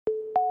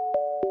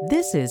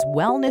This is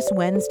Wellness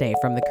Wednesday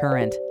from The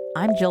Current.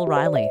 I'm Jill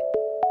Riley.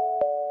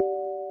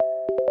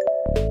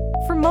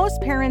 For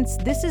most parents,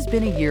 this has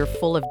been a year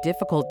full of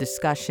difficult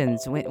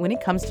discussions when it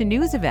comes to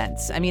news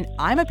events. I mean,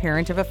 I'm a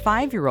parent of a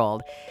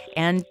 5-year-old,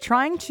 and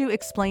trying to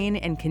explain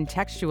and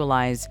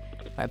contextualize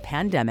a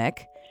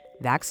pandemic,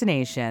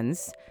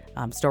 vaccinations,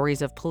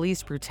 stories of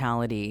police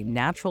brutality,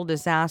 natural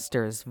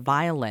disasters,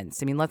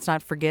 violence. I mean, let's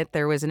not forget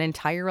there was an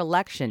entire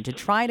election. To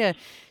try to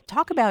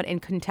talk about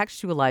and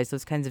contextualize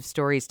those kinds of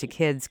stories to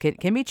kids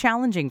can be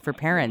challenging for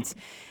parents.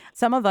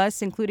 Some of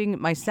us,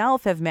 including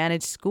myself, have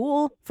managed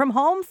school from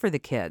home for the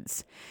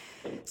kids.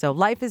 So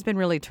life has been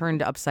really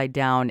turned upside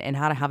down, and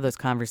how to have those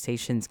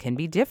conversations can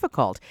be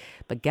difficult.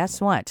 But guess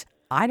what?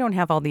 I don't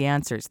have all the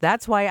answers.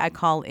 That's why I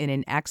call in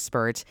an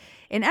expert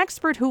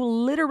who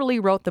literally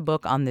wrote the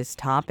book on this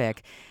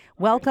topic.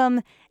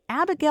 Welcome,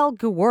 Abigail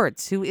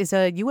Gewirtz, who is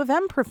a U of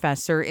M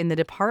professor in the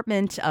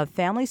Department of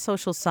Family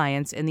Social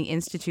Science in the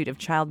Institute of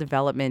Child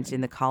Development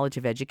in the College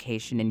of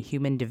Education and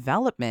Human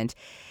Development.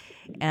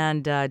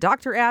 And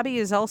Dr. Abby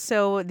is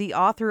also the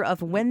author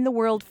of When the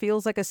World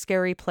Feels Like a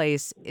Scary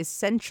Place,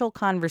 Essential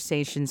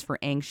Conversations for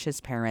Anxious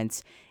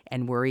Parents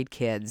and Worried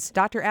Kids.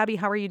 Dr. Abby,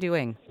 how are you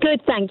doing?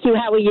 Good, thank you.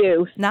 How are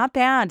you? Not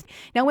bad.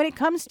 Now, when it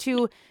comes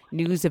to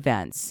news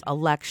events,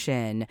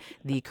 election,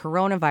 the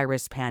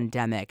coronavirus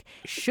pandemic,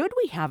 should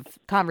we have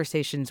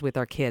conversations with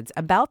our kids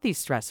about these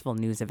stressful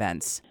news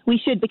events? We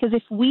should, because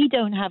if we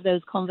don't have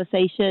those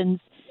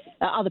conversations,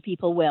 other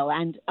people will.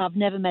 And I've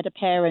never met a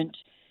parent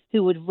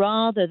who would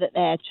rather that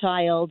their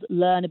child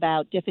learn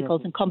about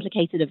difficult and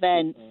complicated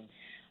events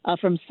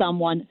from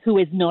someone who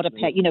is not a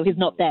parent, who's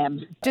not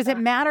them. Does it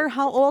matter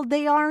how old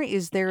they are?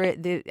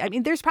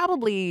 There's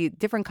probably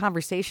different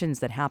conversations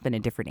that happen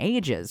at different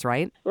ages,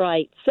 right?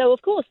 Right. So,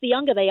 of course, the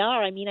younger they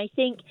are, I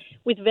think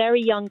with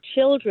very young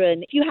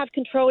children, if you have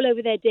control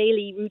over their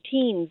daily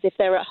routines, if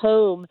they're at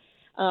home,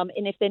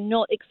 and if they're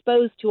not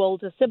exposed to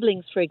older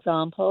siblings, for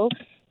example,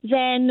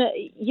 then,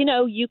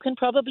 you can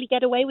probably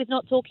get away with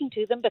not talking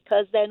to them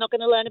because they're not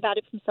going to learn about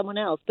it from someone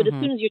else. But as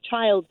soon as your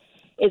child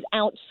is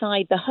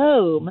outside the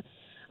home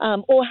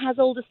or has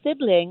older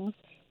siblings,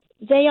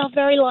 they are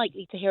very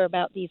likely to hear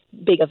about these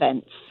big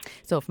events.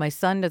 So if my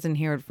son doesn't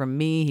hear it from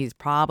me, he's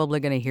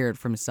probably going to hear it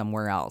from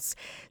somewhere else.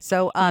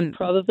 So he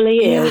probably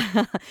is.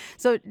 Yeah.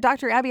 So,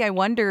 Dr. Abby, I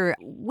wonder,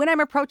 when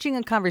I'm approaching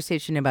a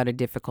conversation about a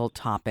difficult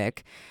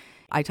topic,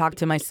 I talk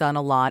to my son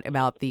a lot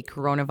about the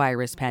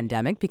coronavirus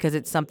pandemic because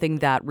it's something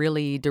that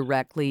really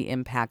directly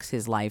impacts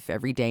his life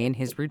every day and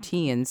his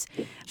routines.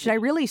 Should I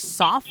really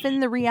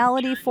soften the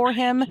reality for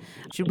him?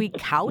 Should we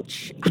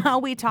couch how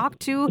we talk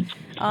to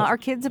our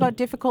kids about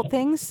difficult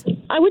things?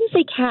 I wouldn't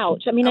say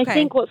couch. Okay. I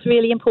think what's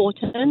really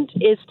important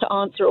is to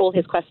answer all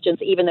his questions,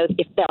 even though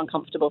if they're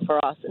uncomfortable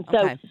for us. And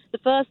so the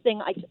first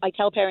thing I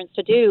tell parents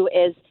to do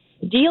is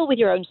deal with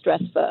your own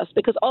stress first,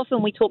 because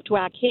often we talk to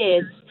our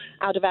kids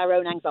out of our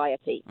own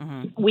anxiety.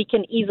 We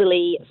can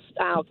easily,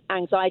 our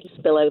anxiety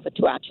spill over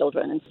to our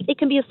children. And it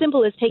can be as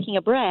simple as taking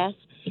a breath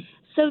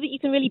so that you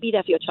can really be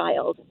there for your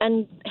child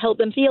and help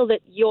them feel that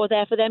you're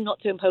there for them,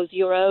 not to impose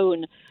your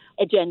own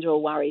agenda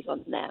or worries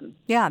on them.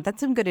 Yeah, that's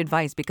some good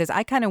advice, because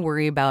I kind of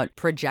worry about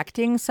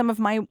projecting some of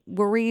my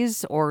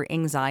worries or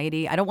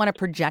anxiety. I don't want to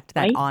project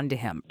that onto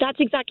him. That's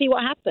exactly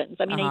what happens.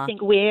 I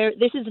think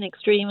this is an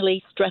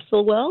extremely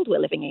stressful world we're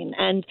living in.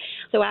 And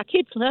so our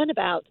kids learn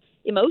about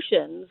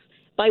emotions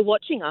by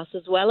watching us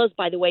as well as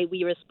by the way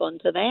we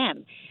respond to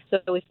them.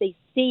 So if they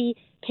see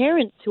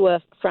parents who are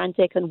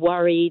frantic and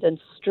worried and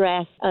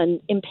stressed and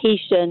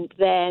impatient,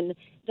 then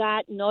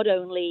that not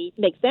only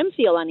makes them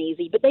feel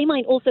uneasy, but they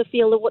might also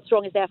feel that what's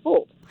wrong is their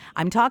fault.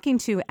 I'm talking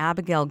to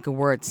Abigail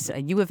Gewirtz,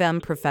 a U of M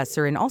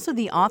professor and also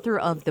the author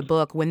of the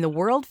book, When the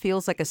World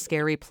Feels Like a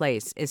Scary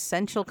Place,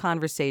 Essential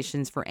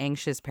Conversations for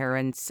Anxious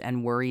Parents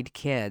and Worried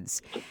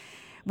Kids.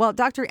 Well,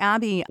 Dr.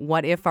 Abby,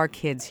 what if our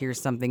kids hear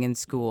something in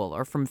school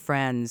or from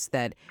friends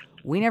that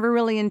we never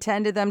really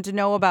intended them to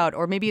know about,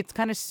 or maybe it's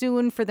kind of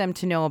soon for them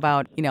to know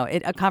about,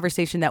 a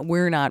conversation that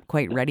we're not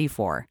quite ready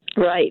for?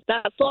 Right.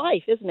 That's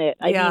life, isn't it?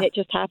 I mean, it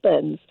just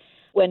happens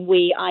when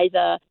we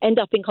either end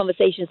up in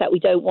conversations that we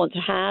don't want to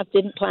have,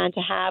 didn't plan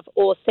to have,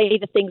 or say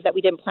the things that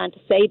we didn't plan to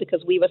say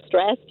because we were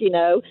stressed,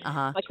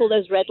 I call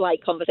those red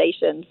light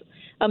conversations.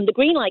 The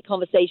green light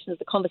conversations,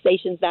 the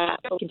conversations that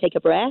we can take a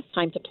breath,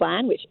 time to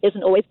plan, which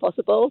isn't always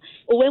possible,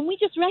 or when we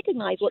just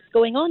recognize what's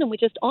going on and we're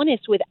just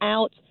honest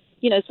without,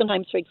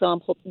 sometimes, for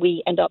example,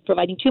 we end up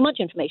providing too much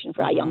information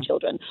for our young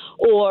children,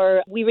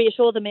 or we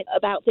reassure them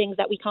about things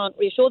that we can't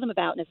reassure them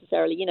about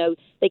necessarily.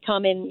 They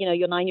come in,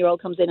 your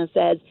 9-year-old comes in and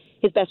says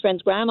his best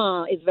friend's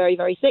grandma is very,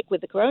 very sick with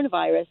the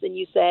coronavirus, and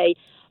you say,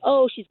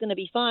 oh, she's going to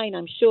be fine.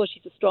 I'm sure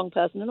she's a strong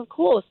person. And of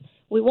course,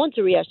 we want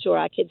to reassure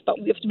our kids, but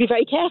we have to be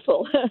very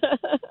careful.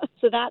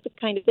 So that's the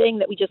kind of thing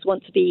that we just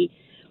want to be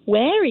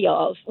wary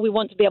of. We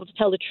want to be able to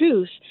tell the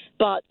truth,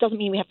 but doesn't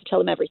mean we have to tell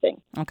them everything.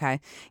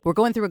 Okay. We're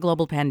going through a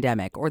global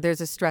pandemic, or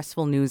there's a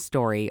stressful news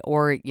story,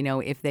 or,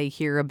 if they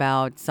hear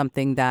about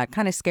something that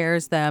kind of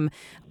scares them.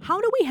 How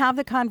do we have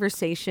the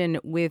conversation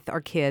with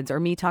our kids, or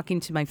me talking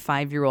to my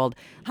 5-year-old?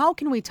 How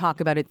can we talk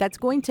about it that's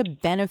going to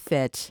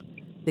benefit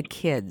the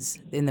kids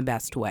in the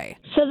best way?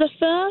 So the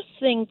first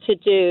thing to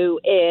do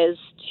is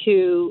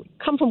to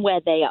come from where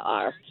they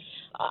are.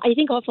 I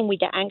think often we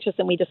get anxious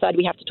and we decide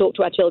we have to talk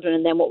to our children,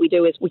 and then what we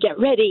do is we get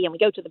ready and we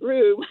go to the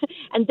room,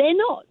 and they're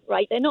not,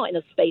 right? They're not in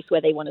a space where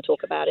they want to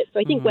talk about it. So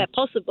I think where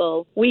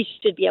possible, we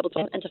should be able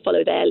to and to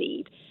follow their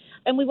lead.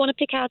 And we want to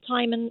pick our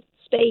time and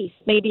space,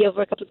 maybe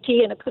over a cup of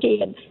tea and a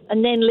cookie,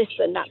 and then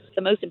listen. That's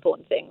the most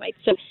important thing, right?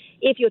 So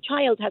if your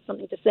child has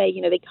something to say,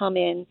 they come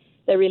in,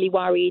 they're really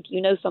worried,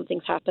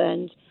 something's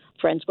happened,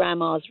 friend's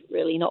grandma's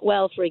really not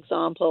well, for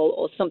example,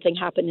 or something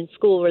happened in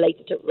school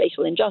related to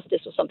racial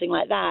injustice or something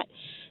like that.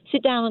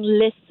 Sit down and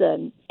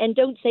listen, and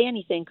don't say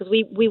anything, because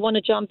we want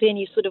to jump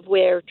in.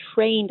 We're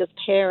trained as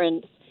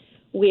parents.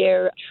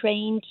 We're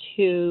trained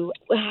to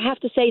have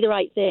to say the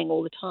right thing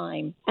all the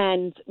time.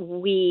 And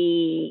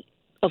we,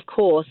 of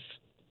course,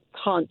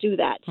 can't do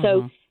that.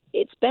 So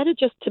it's better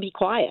just to be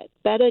quiet,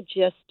 better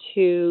just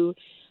to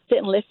sit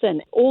and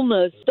listen,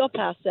 almost stop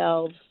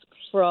ourselves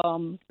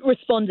from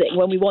responding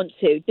when we want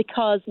to,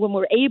 because when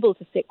we're able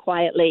to sit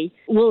quietly,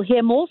 we'll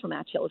hear more from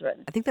our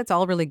children. I think that's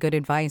all really good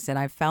advice, and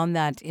I've found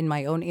that in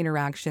my own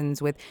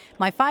interactions with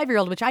my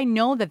 5-year-old, which I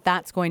know that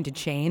that's going to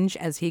change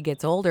as he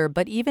gets older.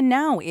 But even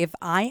now, if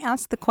I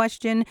ask the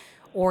question,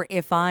 or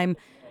if I'm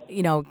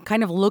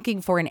kind of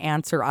looking for an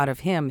answer out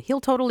of him,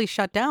 he'll totally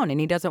shut down and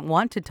he doesn't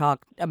want to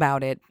talk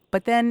about it.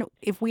 But then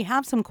if we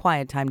have some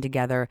quiet time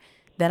together,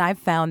 then I've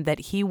found that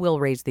he will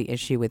raise the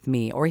issue with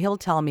me, or he'll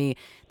tell me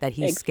that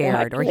he's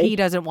scared, or he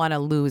doesn't want to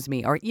lose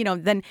me, or,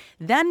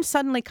 then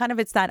suddenly kind of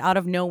it's that out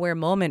of nowhere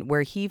moment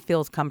where he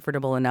feels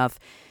comfortable enough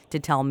to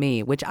tell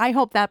me, which I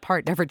hope that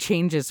part never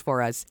changes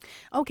for us.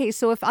 Okay,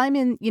 so if I'm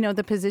in,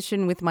 the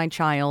position with my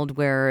child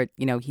where,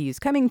 he's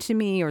coming to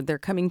me, or they're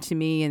coming to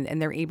me,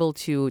 and they're able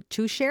to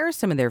share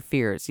some of their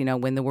fears,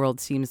 when the world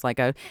seems like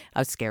a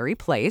scary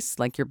place,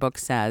 like your book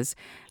says,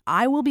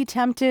 I will be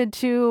tempted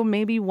to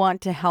maybe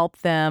want to help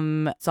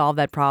them solve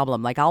that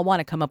problem. Like, I'll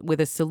want to come up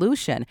with a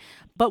solution.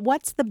 But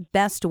what's the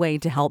best way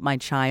to help my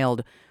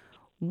child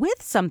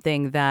with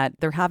something that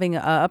they're having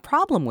a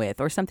problem with,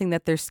 or something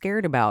that they're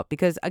scared about?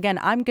 Because, again,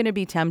 I'm going to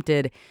be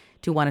tempted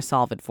to want to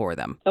solve it for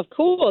them. Of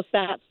course,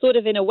 that's sort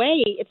of, in a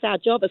way, it's our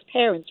job as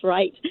parents,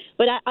 right?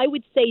 But I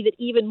would say that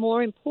even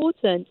more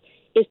important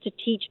is to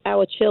teach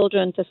our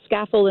children to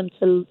scaffold and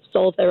to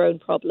solve their own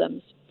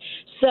problems.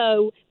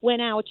 So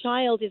when our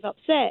child is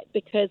upset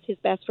because his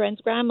best friend's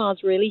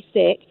grandma's really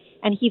sick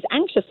and he's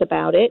anxious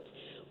about it,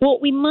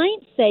 what we might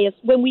say is,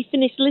 when we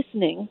finish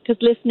listening,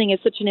 because listening is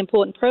such an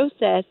important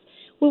process,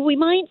 what we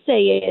might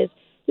say is,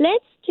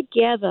 let's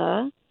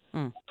together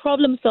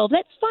problem solve.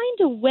 Let's find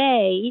a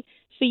way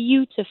for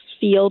you to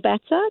feel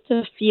better,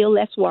 to feel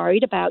less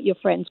worried about your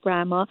friend's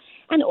grandma.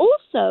 And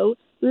also,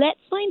 let's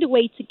find a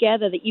way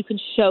together that you can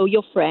show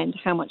your friend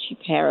how much you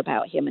care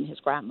about him and his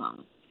grandma.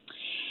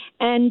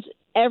 And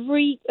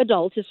every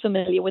adult is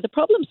familiar with the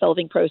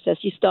problem-solving process.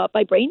 You start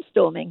by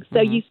brainstorming.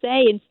 So you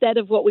say, instead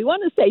of what we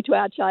want to say to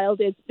our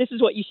child is, this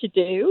is what you should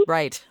do.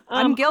 Right.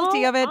 I'm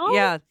guilty of it.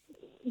 Yeah.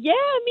 Yeah,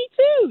 me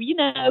too.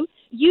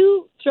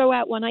 You throw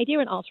out one idea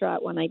and I'll throw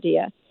out one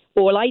idea.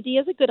 All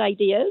ideas are good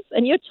ideas,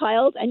 and your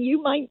child and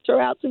you might throw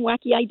out some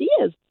wacky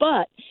ideas.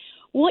 But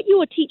what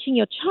you are teaching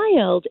your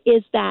child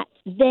is that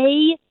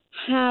they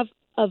have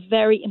a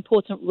very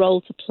important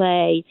role to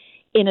play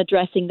in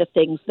addressing the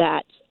things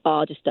that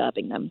are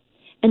disturbing them.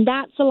 And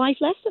that's a life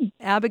lesson.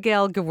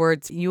 Abigail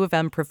Gewirtz, U of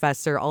M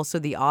professor, also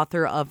the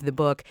author of the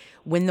book,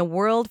 When the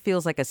World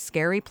Feels Like a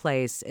Scary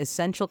Place,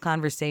 Essential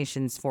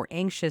Conversations for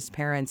Anxious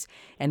Parents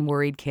and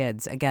Worried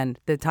Kids. Again,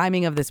 the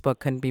timing of this book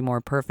couldn't be more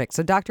perfect.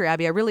 So, Dr.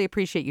 Abby, I really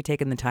appreciate you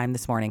taking the time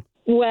this morning.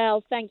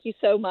 Well, thank you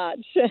so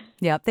much.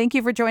 Yeah, thank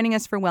you for joining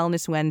us for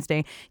Wellness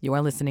Wednesday. You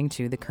are listening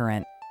to The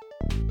Current.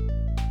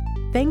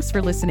 Thanks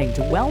for listening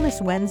to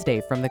Wellness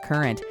Wednesday from The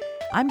Current.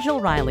 I'm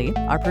Jill Riley,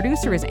 our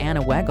producer is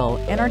Anna Weigel,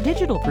 and our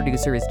digital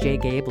producer is Jay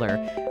Gabler.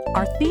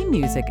 Our theme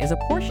music is a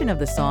portion of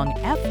the song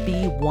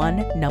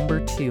FB1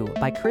 No. 2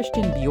 by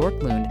Christian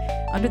Bjorklund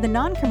under the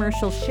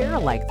non-commercial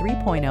Share-alike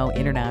 3.0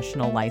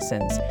 international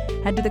license.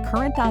 Head to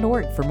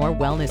thecurrent.org for more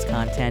wellness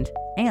content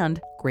and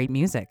great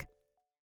music.